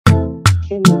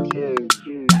My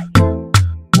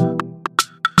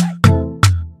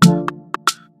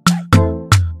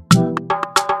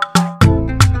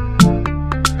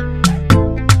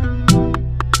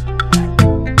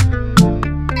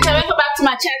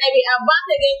channel. We are back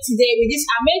again today with this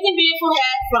amazing beautiful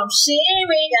hair from Shein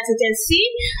Wig, as you can see.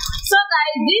 So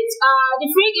guys, the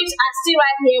free gifts are still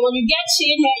right here. When you get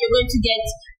Shein hair, you're going to get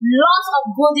lots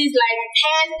of goodies like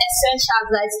hair essentials,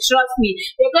 guys. Trust me,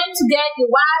 you're going to get the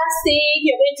wild stick,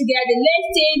 you're going to get the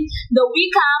lifting, the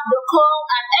wig cap, the comb,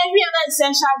 and every other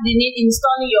essential you need in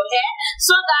installing your hair.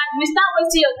 So guys, we start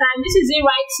wasting your time. This is it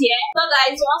right here. So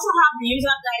guys, you also have the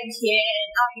user guide here and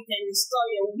how you can install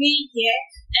your wig here.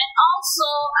 And also,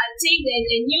 I think there's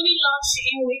a newly launched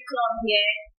Shein Wig Club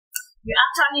here. You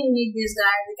actually need this,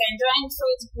 guys. You can join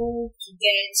Facebook to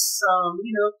get some,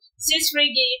 6 free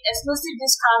gifts, exclusive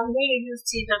discounts, when you use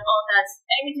tips and all that.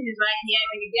 Everything is right here.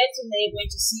 When you get to there, you're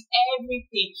going to see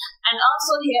everything. And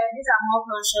also here, these are more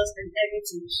conscious and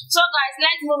everything. So guys,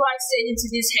 let's move right straight into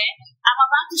this hair. I'm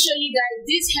about to show you guys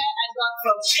this hair I got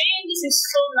from Shein. This is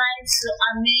so nice, so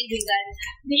amazing, guys.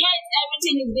 The hair is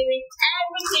everything, is giving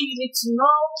everything you need to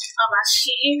know about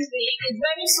Shein Wig. It's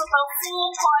very super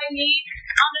full, coily,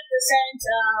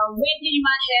 100% wavy in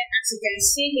my hair, as you can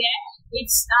see here.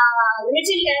 It's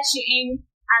written hair Shein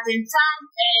as in tan,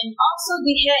 and also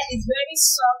the hair is very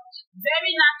soft,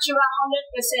 very natural,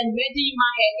 100% wavy in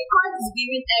my hair because it's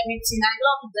giving everything. I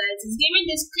love it, guys. It's giving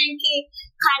this pinky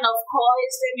kind of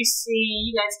coils. Let me see,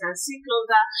 you guys can see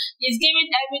closer. It's giving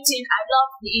everything. I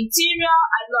love the interior.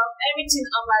 I love everything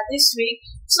about this wig.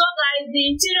 So guys, the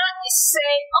interior is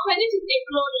safe. Okay, this is a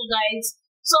closure, guys.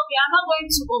 So we are not going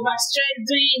to overstretch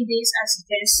doing this, as you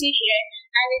can see here.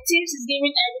 And the tips is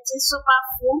giving everything super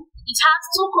full. It has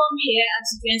 2 comb here, as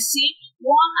you can see.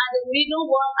 One at the middle,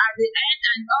 one at the end.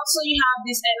 And also you have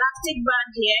this elastic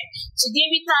band here to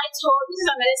give you tight hold. This is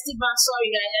an elastic band, sorry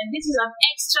guys. And this is an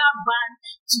extra band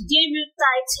to give you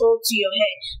tight hold to your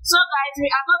hair. So guys, we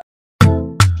are not...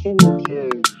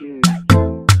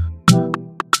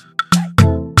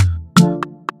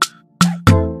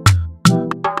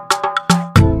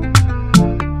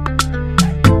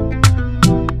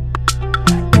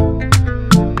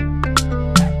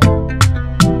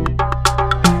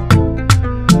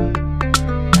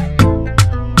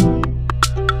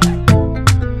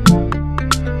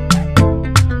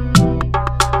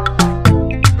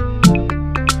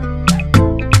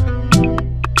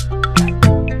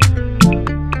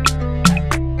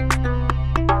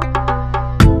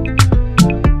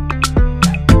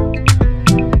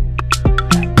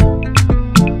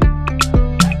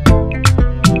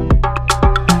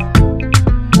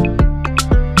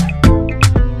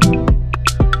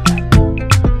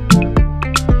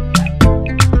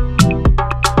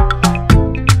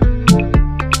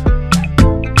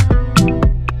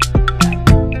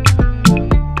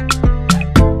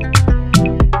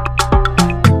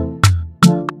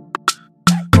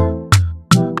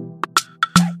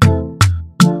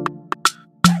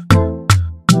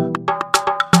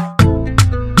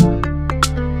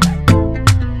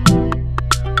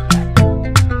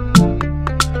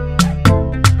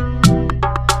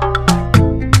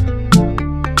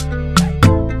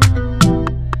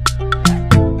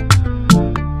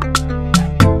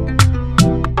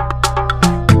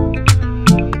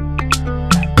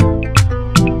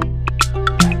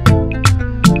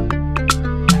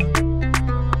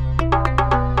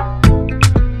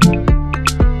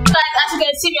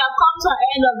 We have come to the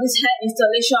end of this hair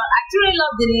installation. I truly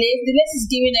love the lace. The lace is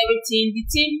giving everything. The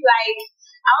tip, like,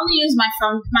 I only use my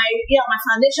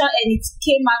foundation and it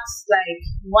came out like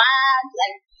wow,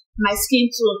 like my skin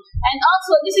tone. And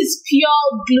also this is pure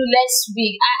glueless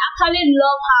wig. I actually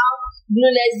love how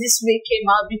glueless this wig came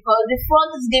out because the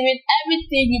front is giving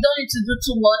everything. You don't need to do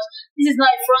too much. This is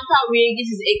not a frontal wig, this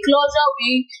is a closure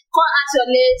wig. Cut out your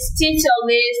lace, tint your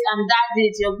lace, and that's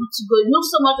it. You're good to go. It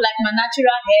looks so much like my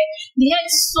natural hair. The hair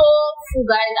is so full,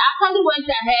 guys. I actually went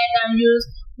ahead and used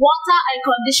water and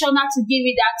conditioner to give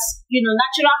it that,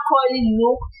 natural coily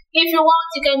look. If you want,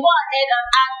 you can go ahead and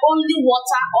add only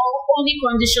water or only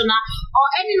conditioner or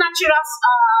any natural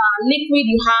liquid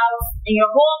you have in your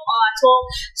home or at home.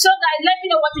 So guys, let me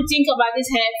know what you think about this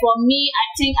hair. For me, I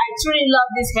think I truly love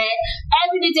this hair.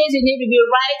 Every details you need will be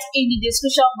right in the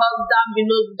description box down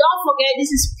below. Don't forget,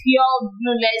 this is pure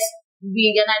glueless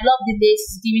wig and I love the lace.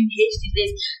 It's giving HD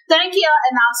lace. Thank you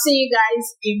and I'll see you guys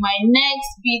in my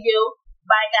next video.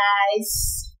 Bye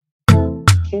guys.